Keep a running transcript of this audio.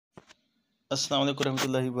अस्सलाम वालेकुम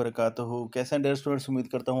रहमतुल्लाहि व बरकातुहू। कैसे हैं डियर स्टूडेंट्स? उम्मीद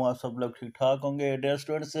करता हूँ आप सब लोग ठीक ठाक होंगे। डियर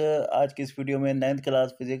स्टूडेंट्स, आज की इस वीडियो में 9th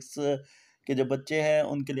क्लास फिज़िक्स के जो बच्चे हैं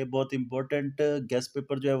उनके लिए बहुत इंपॉर्टेंट गेस्ट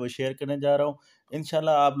पेपर जो है वो शेयर करने जा रहा हूँ।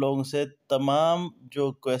 इंशाल्लाह आप लोगों से तमाम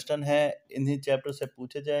जो क्वेश्चन हैं इन्हीं चैप्टर से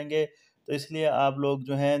पूछे जाएंगे, तो इसलिए आप लोग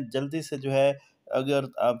जो हैं जल्दी से जो है, अगर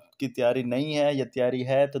आपकी तैयारी नहीं है या तैयारी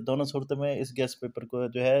है तो दोनों सूरतों में इस गेस्ट पेपर को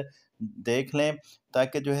जो है देख लें,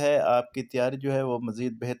 ताकि जो है आपकी तैयारी जो है वो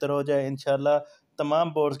मज़ीद बेहतर हो जाए। इंशाल्लाह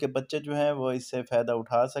तमाम बोर्ड्स के बच्चे जो हैं वो इससे फ़ायदा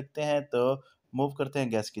उठा सकते हैं। तो मूव करते हैं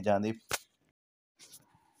गैस की जानिब।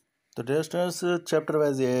 तो डियर स्टूडेंट्स, चैप्टर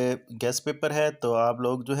वाइज ये गेस्ट पेपर है, तो आप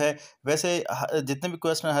लोग जो है वैसे जितने भी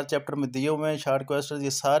क्वेश्चन हर चैप्टर में दिए हुए हैं शॉर्ट क्वेश्चन,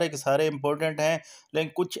 ये सारे के सारे इंपॉर्टेंट हैं,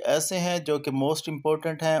 लेकिन कुछ ऐसे हैं जो कि मोस्ट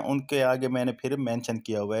इंपॉर्टेंट हैं, उनके आगे मैंने फिर मेंशन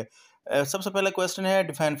किया हुआ है। सबसे पहला क्वेश्चन है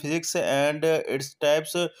define physics and its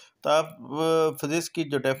types. तो आप फिजिक्स की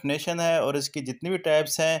जो डेफिनेशन है और इसकी जितनी भी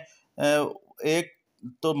टाइप्स हैं, एक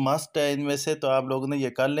तो मस्ट है इनमें से, तो आप लोगों ने ये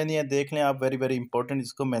कर लेनी है, देख लें आप, वेरी वेरी इंपॉर्टेंट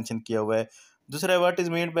इसको मेंशन किया हुआ है। दूसरा, what is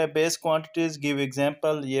mean by base quantities, give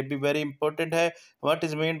example, ये भी वेरी इंपॉर्टेंट है। What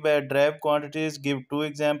is mean by drive quantities, give two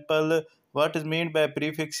example. What is mean by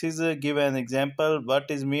prefixes, give an example.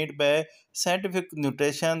 What is mean by scientific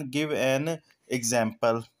notation, give an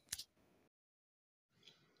example.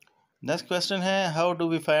 Next question है how do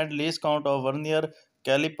we find least count of vernier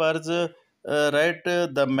callipers. Right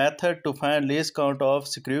the method to find least count of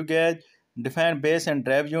screw gauge. Define base and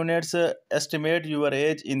drive units. Estimate your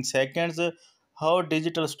as in seconds. How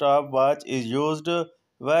digital stop watch is used.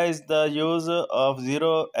 Y is the use of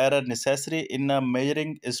zero error necessary in a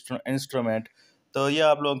measuring instrument. तो ये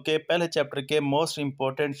आप लोगों के पहले chapter के most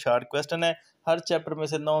important short question है। हर chapter में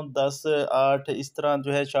से 9, 10, 8 इस तरह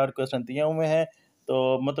जो है शॉर्ट क्वेश्चन दिए हुए हैं। तो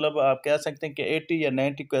मतलब आप कह सकते हैं कि 80 या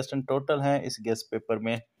 90 क्वेश्चन टोटल हैं इस गेस्ट पेपर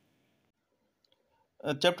में।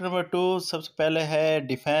 चैप्टर नंबर 2 सबसे पहले है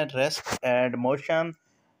define rest and motion.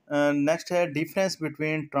 Next है difference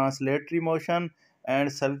between translatory motion and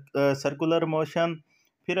circular motion.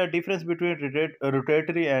 फिर है difference between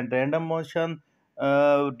rotatory and random motion.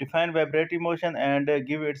 Define vibratory motion and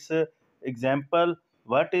give its example.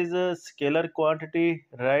 What is scalar quantity,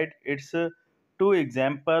 right it's two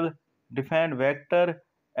example. Define vector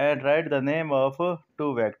and right the name of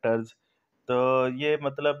two vectors. तो ये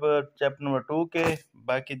मतलब chapter number 2 के,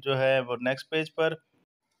 बाकी जो है वो next page पर,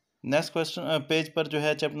 next question page पर जो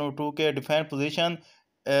है चैप्टर नंबर 2 के define position,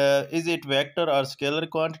 is it vector और scalar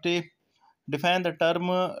quantity. Define the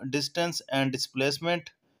term distance and displacement.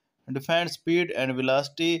 Define speed and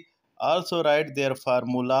velocity. Also right there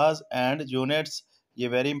formulas and units, ये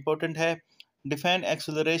वेरी इंपॉर्टेंट है। Define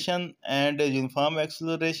acceleration and uniform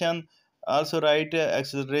acceleration. Also right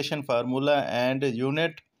acceleration formula and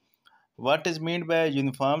unit. What is mean by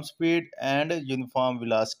uniform speed and uniform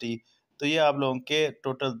velocity. तो ये आप लोगों के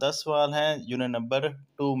total 10 सवाल हैं unit number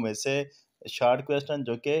 2 में से, शॉर्ट क्वेश्चन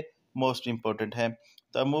जो कि मोस्ट इंपॉर्टेंट है।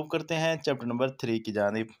 तो अब मूव करते हैं चैप्टर नंबर 3 की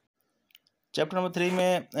जानिब। चैप्टर नंबर 3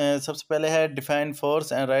 में सबसे पहले है define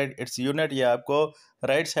force and right its unit, ये आपको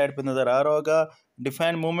राइट साइड पे नज़र आ रहा होगा।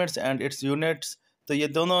 Define movements and it's units. तो ये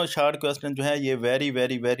दोनों शॉर्ट क्वेश्चन जो है ये very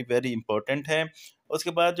very very very important है।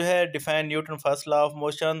 उसके बाद जो है define Newton first law of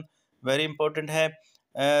motion, very important है।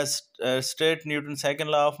 State Newton second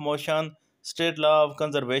law of motion. State law of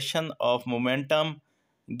conservation of momentum.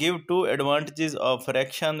 Give to advantages of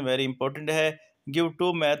fraction, very important है। Give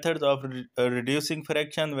two methods of reducing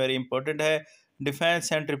fraction, very important है। Define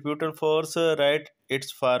centrifugal force, right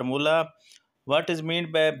it's formula. What is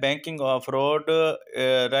mean by banking of road,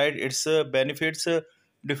 right it's benefits.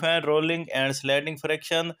 Define rolling and sliding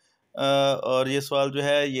fraction. और ये सवाल जो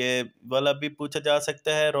है ये वाला भी पूछा जा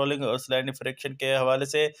सकता है रोलिंग और स्लाइडिंग फ्रैक्शन के हवाले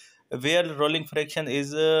से। Where rolling fraction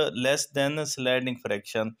is less than sliding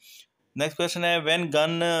fraction. Next question है when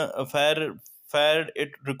gun fire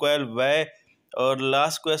it require Y. और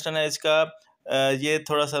लास्ट क्वेश्चन है इसका, ये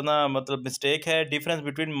थोड़ा सा ना मतलब मिस्टेक है, difference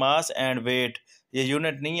between mass and wait, ये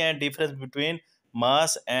यूनिट नहीं है, difference between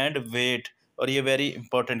mass and wait, और ये वेरी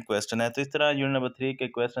इंपॉर्टेंट क्वेश्चन है। तो इस तरह यूनिट नंबर 3 के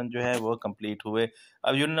क्वेश्चन जो है वो कंप्लीट हुए।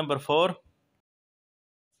 अब यूनिट नंबर 4।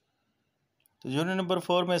 तो यूनिट नंबर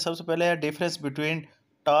 4 में सबसे पहले है difference between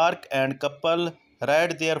torque and couple,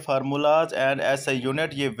 right there formulas and S I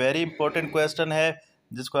unit, ये वेरी इंपॉर्टेंट क्वेश्चन है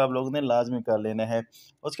जिसको आप लोगों ने लाजमी कर लेना है।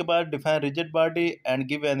 उसके बाद define rigid body and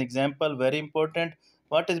give an example, very important.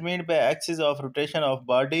 What is mean by Axis of rotation of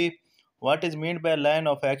body. What is mean by line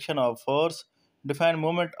of action of force. Define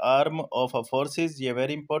movement arm of a forces, ये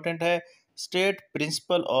very important है। State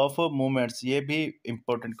principle of movements, ये भी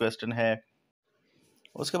important question है।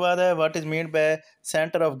 उसके बाद है what is mean by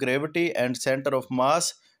centre of gravity and centre of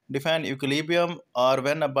mass. define equilibrium or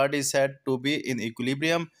when a body is said to be in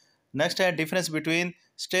equilibrium. Next है difference between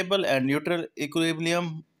stable and neutral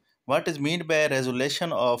equilibrium. What is meant by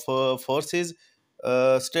resolution of forces,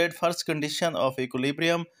 state first condition of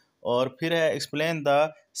equilibrium, और फिर है explain the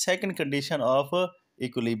second condition of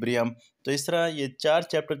equilibrium. तो इस तरह ये 4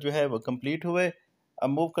 chapter जो है वो कंप्लीट हुए. अब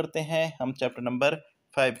मूव करते हैं हम चैप्टर नंबर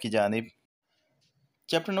 5 की जानिब.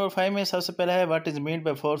 चैप्टर नंबर 5 में सबसे पहला है what is mean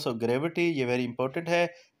by force of gravity, ये वेरी इंपॉर्टेंट है.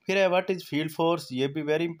 फिर है व्हाट इज़ फील्ड फोर्स, ये भी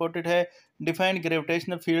वेरी इंपॉर्टेंट है. Define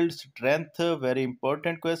gravitational field strength, very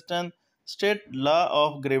important question. State law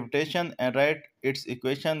of gravitation and right it's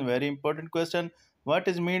equation, very important question. What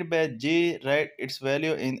is mean by ji, right it's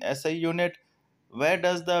value in SI unit. Where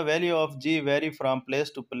does the value of g vary from place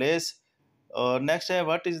to place? Next है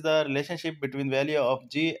what is the relationship between value of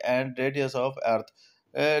g and radius of earth?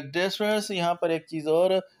 Students यहाँ पर एक चीज़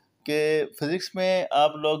और कि physics में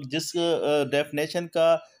आप लोग जिस डेफिनेशन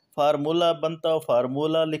का फार्मूला बनता हो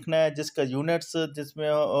फार्मूला लिखना है, जिसका यूनिट्स जिसमें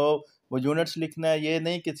हो वो यूनिट्स लिखना है. ये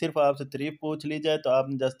नहीं कि सिर्फ आपसे तारीफ पूछ ली जाए तो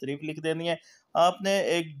आपने जस्ट तारीफ लिख देनी है. आपने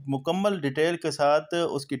एक मुकम्मल डिटेल के साथ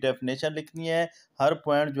उसकी डेफिनेशन लिखनी है. हर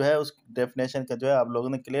पॉइंट जो है उस डेफिनेशन का जो है आप लोगों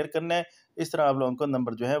ने क्लियर करना है. इस तरह आप लोगों को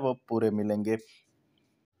नंबर जो है वो पूरे मिलेंगे.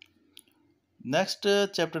 Next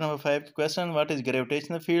chapter number 5 question what is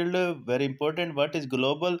gravitational field, very important. What is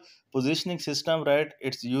global positioning system, right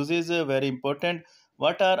it's uses, very important.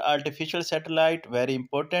 What are artificial satellite, very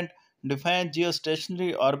important. Define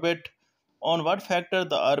geostationary orbit. On what factor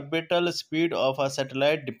the orbital speed of a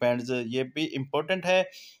satellite depends, ये भी important है.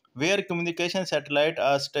 Where communication satellite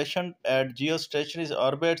are station at geostationary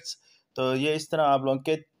orbits. तो ये इस तरह आप लोगों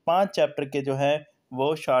के 5 चैप्टर के जो है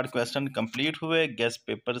वो शॉर्ट क्वेश्चन कंप्लीट हुए गेस्ट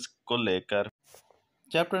पेपर्स को लेकर.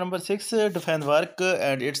 Chapter number 6 define work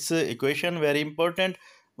and it's equation, very important.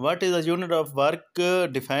 What is the unit of work,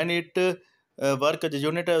 define it. Work का जो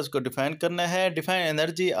यूनिट है उसको डिफाइन करना है. Define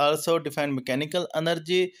energy, also define mechanical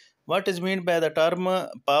energy. What is mean by the term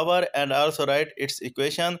power and also right it's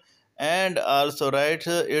equation and also right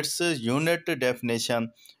its unit definition.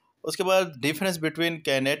 उसके बाद difference between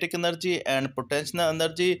kinetic energy and potential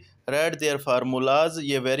energy, right there formulas,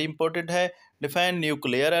 ये very important है. Define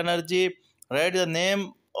nuclear energy. Right the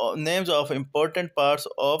names of important parts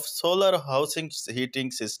of solar housing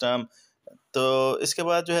heating system. तो इसके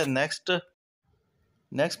बाद जो है next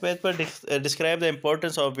page पर describe the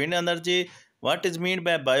importance of wind energy. What is mean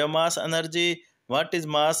by biomass energy. What is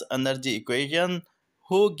mass energy equation,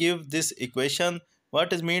 who give this equation.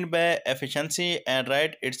 What is mean by efficiency and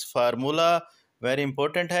right it's formula, very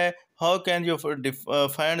important है. How can you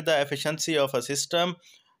find the efficiency of a system.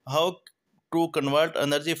 How to convert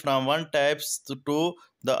energy from one types to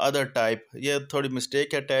the other type. ये थोड़ी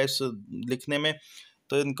mistake है types लिखने में,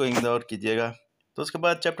 तो इनको ignore कीजिएगा. तो उसके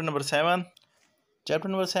बाद चैप्टर नंबर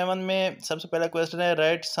 7 में सबसे पहला क्वेश्चन है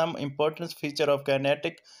right some important feature of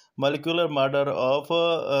kinetic molecular model of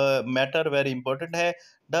matter, very important है.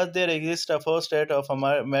 Does there exist a first state of a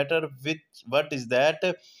matter, which what is that.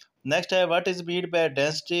 Next है what is meant by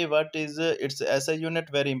density, what is its SI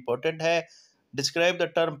unit, very important है. Describe the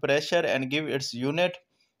term pressure and give its unit.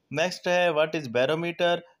 Next है what is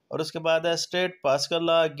barometer, और उसके बाद है state Pascal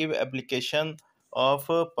law, give application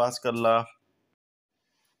of Pascal law.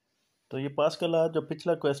 तो ये pascal law जो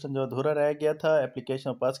पिछला क्वेश्चन जो अधूरा रह गया था एप्लीकेशन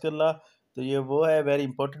ऑफ पास्कल लॉ, तो ये वो है वेरी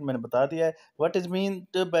इंपॉर्टेंट, मैंने बता दिया है. What is mean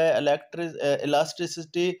by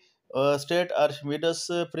elasticity, state Archimedes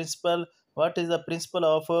principal. What is the principle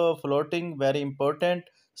of floating, very important.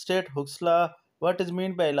 State Hooke's law. What is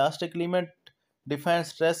mean by elastic element. Define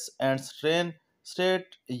stress and strain.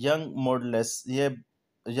 State young modulus, ये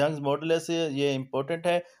Young's modulus ये important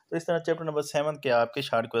है. तो इस तरह chapter number 7 के आपके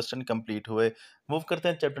short question complete हुए. Move करते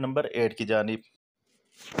हैं चैप्टर नंबर 8 की जानिब.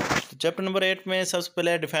 तो चैप्टर नंबर 8 में सबसे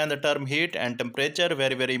पहले define the term heat and temperature,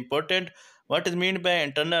 very very important. What is mean by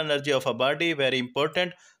internal energy of a body, very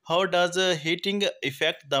important. How does heating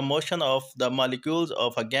effect the motion of the molecules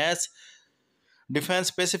of a gas. Define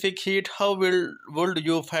specific heat. How would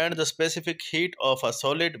you find the specific heat of a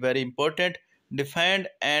solid, very important. Define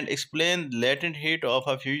and explain latent heat of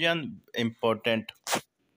a fusion, important.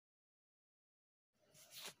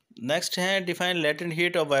 Next है define latent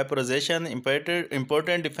heat of vaporization,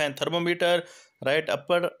 important. Define thermometer, right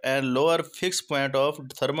upper and lower fixed point of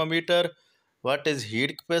thermometer. What is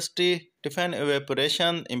heat capacity. Define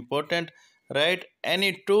evaporation, important. Right any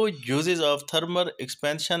two uses of thermal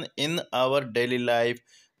expansion in our daily life.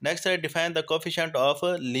 Next I define the coefficient of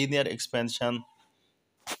linear expansion.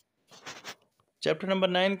 Chapter number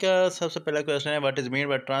 9 का सबसे पहला question है what is mean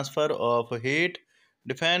by transfer of heat.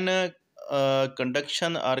 Define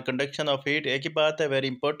conduction और conduction of heat, एक ही बात है, very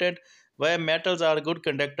important. Why metals are good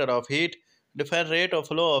conductor of heat. Define rate of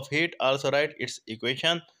flow of heat. Also write its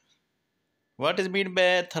equation. What is meant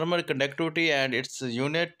by thermal conductivity and its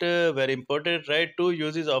unit? Very important. Write two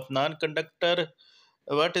uses of non-conductor.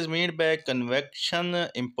 What is meant by convection?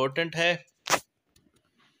 Important है.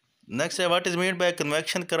 Next, what is meant by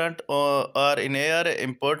convection current or in air?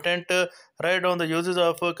 Important. Write down the uses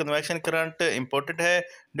of convection current. Important है.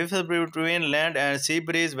 Difference between land and sea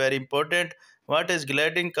breeze. Very important. What is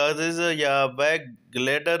gliding causes या why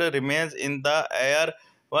glider remains in the air?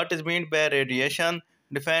 What is meant by radiation?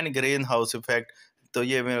 Define greenhouse effect. तो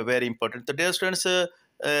ये very important. तो dear students,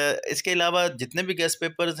 इसके अलावा जितने भी guest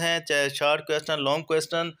papers हैं, चाहे शॉर्ट क्वेश्चन लॉन्ग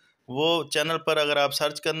क्वेश्चन, वो चैनल पर अगर आप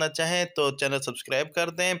सर्च करना चाहें तो चैनल सब्सक्राइब कर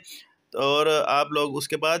दें. और आप लोग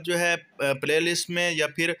उसके बाद जो है प्लेलिस्ट में या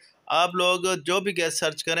फिर आप लोग जो भी गैस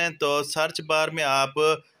सर्च करें तो सर्च बार में आप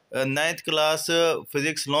 9th class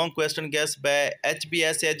physics long question gas bye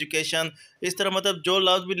HBSA education, इस तरह मतलब जो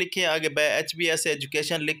लफ्ज़ भी लिखे आगे बाय HBSA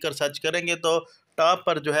एजुकेशन लिख कर सर्च करेंगे तो टॉप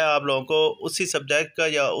पर जो है आप लोगों को उसी सब्जेक्ट का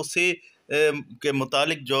या उसी के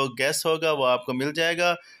मुतालिक जो गैस होगा वो आपको मिल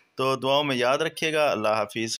जाएगा. तो दुआओं में याद रखिएगा. अल्लाह हाफिज़.